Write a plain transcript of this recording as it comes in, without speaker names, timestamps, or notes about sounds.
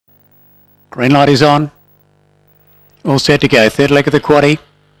Green light is on. All set to go. Third leg of the quaddie.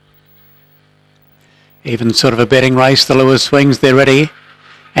 Even sort of a betting race. The Lewis swings. They're ready.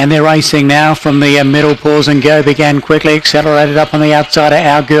 And they're racing now from the middle. Pause and Go began quickly, accelerated up on the outside of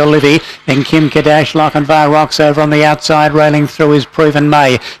Our Girl Livy. Then Kim Kadash, Lochinvar Rocks over on the outside, railing through is Proven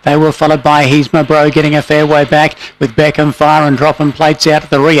May. They were followed by He's My Bro, getting a fair way back with Beckham Fire and dropping plates out at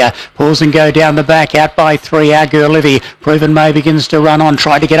the rear. Pause and Go down the back, out by 3, Our Girl Livy. Proven May begins to run on,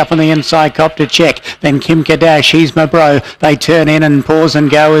 tried to get up on the inside, cop to check. Then Kim Kadash, He's My Bro. They turn in and Pause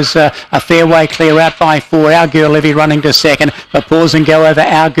and Go is a fair way clear, out by 4, Our Girl Livy running to second. But Pause and Go over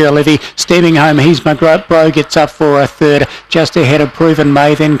Our Girl Livy, steaming home. He's My Bro gets up for a third, just ahead of Proven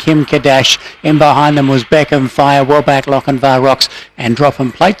May. Then Kim Kadash. In behind them was Beckham Fire, well back Lochinvar Rocks, and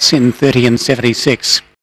dropping plates in 30 and 76.